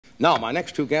Now, my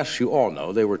next two guests, you all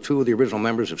know. They were two of the original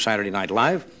members of Saturday Night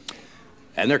Live,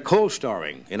 and they're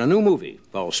co-starring in a new movie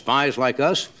called Spies Like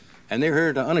Us, and they're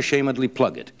here to unashamedly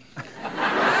plug it.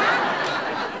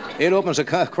 It opens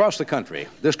across the country,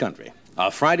 this country,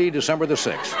 Friday, December the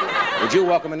 6th. Would you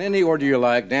welcome in any order you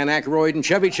like, Dan Aykroyd and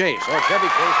Chevy Chase, or Chevy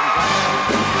Chase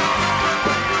and...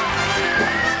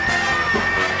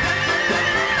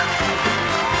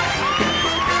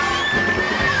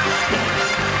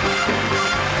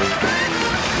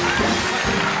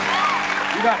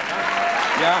 You got it, huh?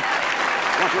 Yeah.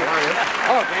 How are you?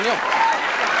 Hello, Daniel.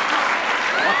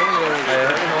 Hey,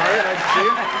 how are you? Nice to see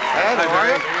you. Hey, how are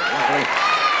you?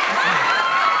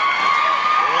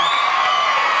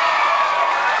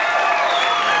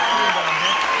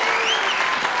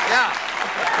 Yeah.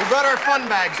 We brought our fun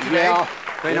bags today. Yeah.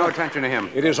 Pay no attention to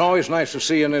him. It is always nice to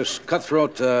see in this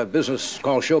cutthroat business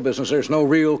called show business, there's no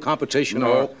real competition.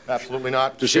 No, absolutely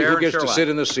not. To see who gets to sit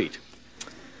in the seat.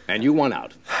 And you won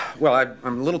out. Well,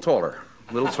 I'm a little taller.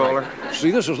 A little taller.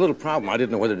 See, this was a little problem. I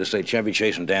didn't know whether to say Chevy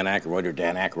Chase and Dan Aykroyd or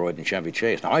Dan Aykroyd and Chevy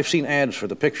Chase. Now, I've seen ads for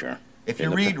the picture. If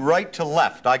you read right to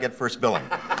left, I get first billing.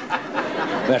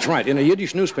 That's right. In a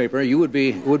Yiddish newspaper, you would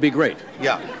be great.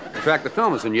 Yeah. In fact, the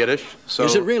film is in Yiddish, so...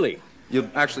 Is it really? You'll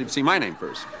actually see my name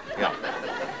first. Yeah.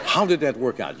 How did that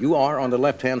work out? You are on the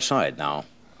left-hand side now.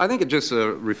 I think it's just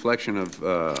a reflection of...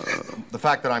 the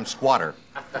fact that I'm squatter.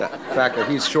 The fact that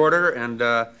he's shorter, and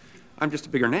I'm just a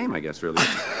bigger name, I guess, really.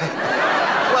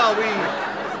 Well,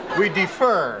 we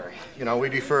defer. You know, we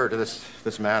defer to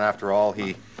this man. After all,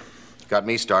 he got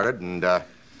me started, and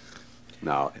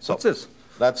No. so What's this?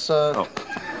 That's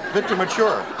Victor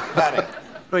Mature batting.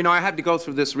 Well, you know, I had to go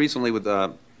through this recently with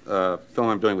a film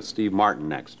I'm doing with Steve Martin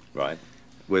next. Right.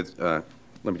 With let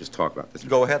me just talk about this.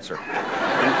 Go ahead, sir.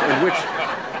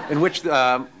 In which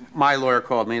my lawyer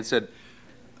called me and said,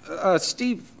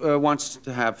 Steve wants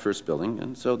to have first billing,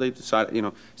 and so they decided, you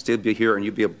know, Steve would be here and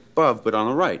you'd be above, but on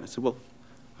the right. I said, well,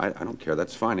 I don't care.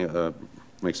 That's fine.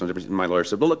 Makes no difference. And my lawyer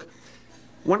said, well, look,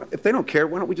 if they don't care,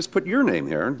 why don't we just put your name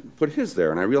there and put his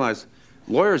there? And I realized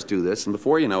lawyers do this, and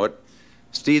before you know it,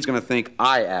 Steve's going to think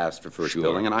I asked for first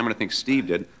billing, and I'm going to think Steve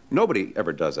did. Nobody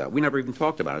ever does that. We never even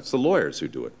talked about it. It's the lawyers who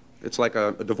do it. It's like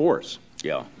a divorce.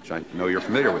 Yeah. Which I know you're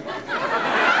familiar with.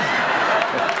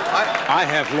 I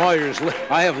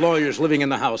have lawyers living in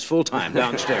the house full-time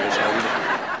downstairs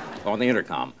on the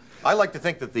intercom. I like to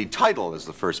think that the title is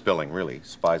the first billing, really.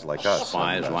 Spies Like Us.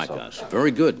 Spies Like Us.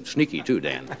 Very good. Sneaky, too,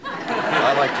 Dan.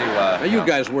 I like to... now, you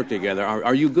guys work together.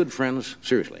 Are you good friends?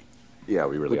 Seriously. Yeah,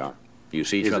 we really are. You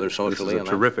see each other socially? He's a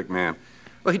terrific man.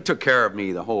 Well, he took care of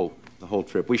me the whole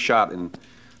trip. We shot in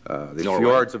the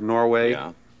fjords of Norway,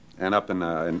 yeah, and up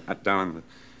down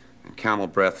in Camel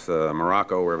Breath,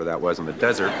 Morocco, wherever that was, in the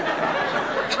desert.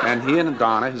 And he and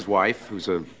Donna, his wife, who's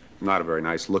not a very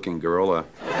nice-looking girl,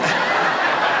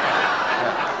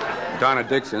 Donna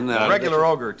Dixon. regular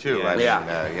ogre, too. Yeah. I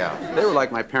mean, yeah. They were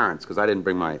like my parents, because I didn't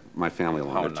bring my family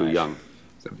along. Oh, They're too nice. young.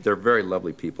 They're very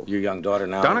lovely people. Your young daughter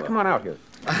now? Donna, come on out here.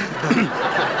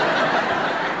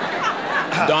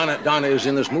 Donna is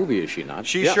in this movie, is she not?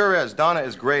 She sure is. Donna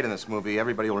is great in this movie.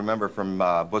 Everybody will remember from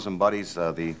Bosom Buddies,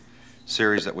 the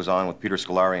series that was on with Peter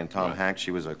Scolari and Tom Hanks. She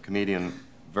was a comedian,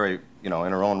 very, you know,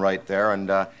 in her own right there.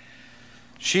 And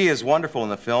she is wonderful in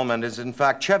the film and is, in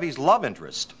fact, Chevy's love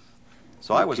interest.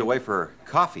 So I was away for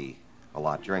coffee a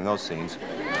lot during those scenes.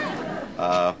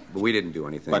 But we didn't do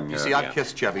anything. But you see, I've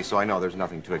kissed Chevy, so I know there's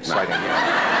nothing too exciting.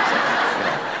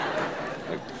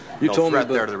 No threat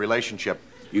there to the relationship.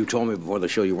 You told me before the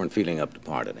show you weren't feeling up to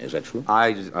part in it. Is that true?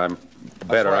 I'm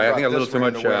better. I think a little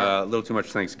too much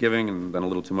Thanksgiving, and then a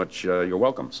little too much your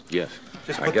welcomes. Yes.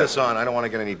 Just put this on. I don't want to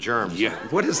get any germs. Yeah.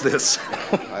 What is this?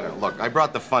 Look, I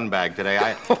brought the fun bag today.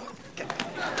 I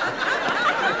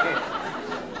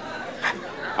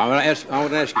want to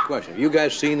ask you a question. Have you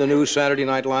guys seen the new Saturday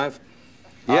Night Live?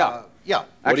 Yeah. Yeah.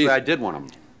 Actually, I did one of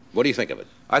them. What do you think of it?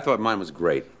 I thought mine was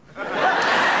great.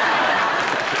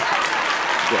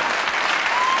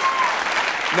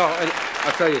 No,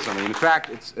 I'll tell you something. In fact,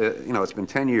 it's you know, it's been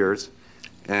 10 years,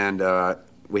 and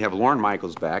we have Lorne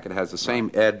Michaels back. It has the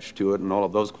same edge to it and all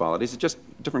of those qualities. It's just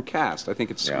a different cast. I think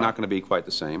it's not going to be quite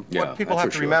the same. Yeah, what people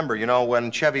have to remember, you know,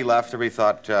 when Chevy left, everybody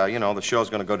thought, you know, the show's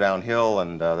going to go downhill,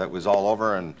 and that was all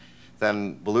over. And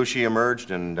then Belushi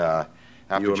emerged, and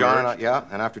after John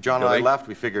and I left,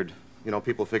 we figured, you know,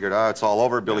 people figured, it's all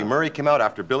over. Billy Murray came out.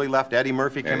 After Billy left, Eddie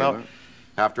Murphy came out.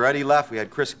 After Eddie left, we had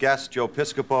Chris Guest, Joe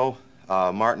Piscopo,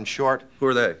 Martin Short. Who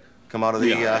are they? Come out of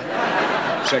the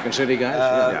Second City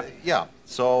guys. yeah.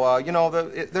 So you know,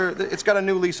 it's got a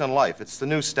new lease on life. It's the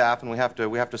new staff, and we have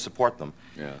to support them.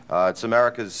 Yeah. It's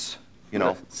America's you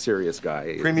know, serious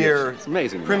guy. Premier, it's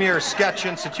amazing. Premier sketch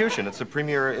institution. It's a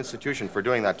premier institution for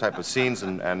doing that type of scenes,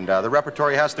 and the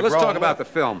repertory has to grow. Let's talk about the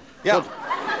film. Yeah.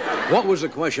 What was the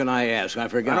question I asked? I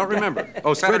forgot. I don't remember.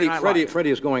 Oh, Saturday Night Live.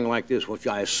 Freddie is going like this, which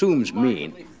I assumes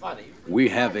mean we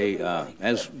have a,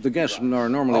 as the guests are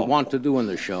normally want to do in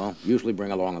the show, usually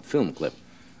bring along a film clip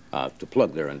to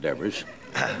plug their endeavors.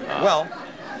 Well,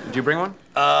 did you bring one?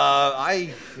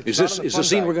 Is the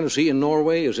scene we're going to see in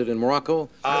Norway? Is it in Morocco?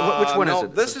 Which one is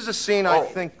it? This is a scene I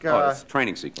think. It's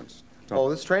training sequence. Oh,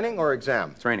 this training or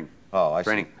exam? Training. Oh, I see.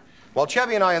 Training. Well,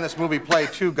 Chevy and I in this movie play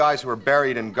two guys who are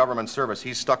buried in government service.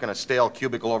 He's stuck in a stale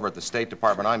cubicle over at the State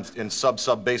Department. I'm in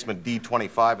sub-basement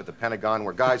D25 at the Pentagon.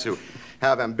 We're guys who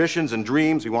have ambitions and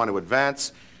dreams we want to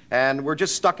advance. And we're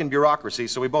just stuck in bureaucracy,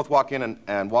 so we both walk in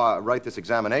and write this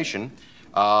examination.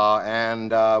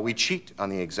 We cheat on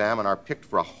the exam and are picked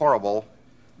for a horrible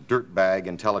dirtbag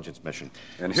intelligence mission.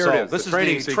 And here it is. This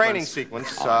is the training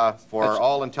sequence for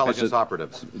all intelligence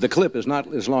operatives. The clip is not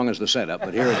as long as the setup,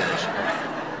 but here it is.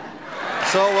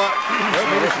 So, maybe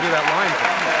we should do that line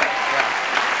thing.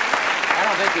 I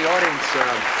don't think the audience,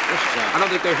 I don't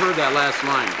think they heard that last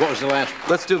line. What was the last?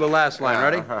 Let's do the last line.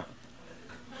 Ready?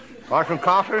 Want some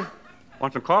coffee?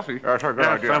 Want some coffee? That's a good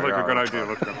idea. Sounds like a good idea.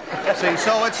 Let's go. See,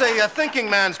 so it's a thinking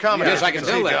man's comedy. Yes, I can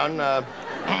tell that.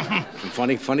 John.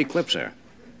 Some funny clips there.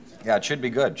 Yeah, it should be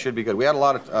good. Should be good. We had a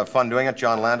lot of fun doing it.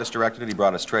 John Landis directed it. He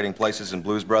brought us Trading Places and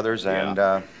Blues Brothers,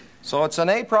 and so it's an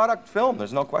A product film.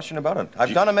 There's no question about it.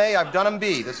 I've done them A. I've done them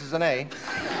B. This is an A.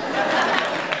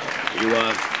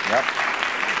 Yep.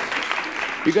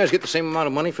 You guys get the same amount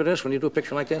of money for this when you do a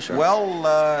picture like this? Or?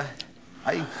 Well,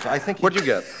 I think. What'd you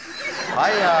get?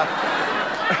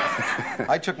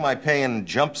 I took my pay in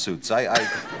jumpsuits.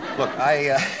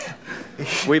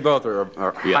 We both are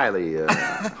highly,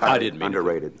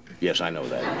 underrated. Yes, I know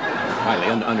that. Highly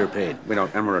underpaid.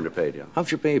 We're underpaid, yeah.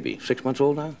 How's your baby? 6 months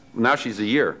old now? Now she's a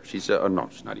year. She's, no,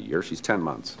 she's not a year. She's 10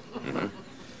 months. Mm-hmm.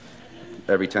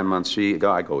 Every 10 months,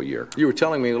 I go a year. You were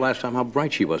telling me the last time how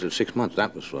bright she was at 6 months.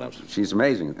 That was what I was... She's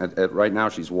amazing. Right now,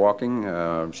 she's walking.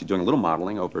 She's doing a little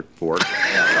modeling over at Ford.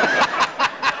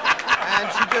 And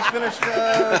she just finished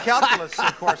calculus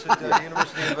course at the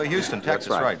University of Houston, Texas,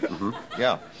 That's right? Mm-hmm.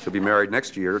 Yeah. She'll be married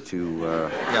next year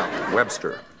to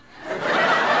Webster.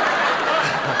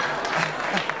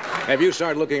 Have you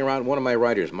started looking around? One of my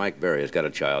writers, Mike Berry, has got a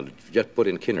child just put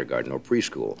in kindergarten or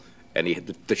preschool, and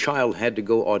the child had to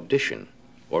go audition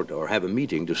or have a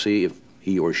meeting to see if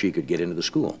he or she could get into the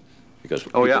school. Because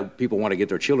people want to get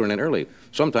their children in early.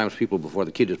 Sometimes people, before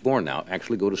the kid is born now,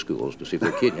 actually go to schools to see if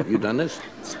their kid... Have you done this?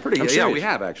 It's pretty... Yeah, we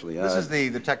have, actually. This is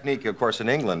the technique, of course, in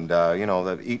England. You know,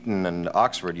 the Eton and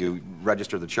Oxford, you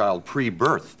register the child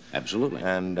pre-birth. Absolutely.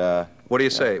 And... what do you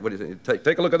say? What do you think?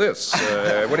 Take a look at this.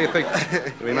 What do you think?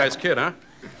 It'll be a nice kid, huh?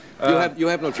 You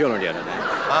have no children yet,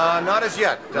 not as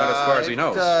yet. Not as far as he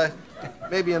knows.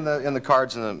 Maybe in the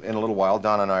cards in a little while.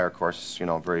 Don and I are, of course, you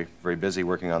know, very, very busy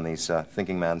working on these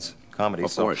thinking man's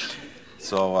comedies. Of course.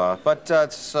 But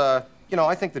it's, you know,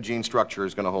 I think the gene structure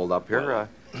is going to hold up here.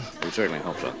 We certainly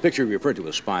hope so. Picture you referred to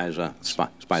as spies,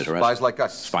 spies arrest. Spies like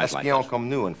us. Spies like Espions us. comme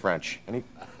nous in French.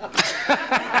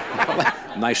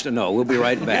 Nice to know. We'll be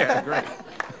right back. Yeah, great.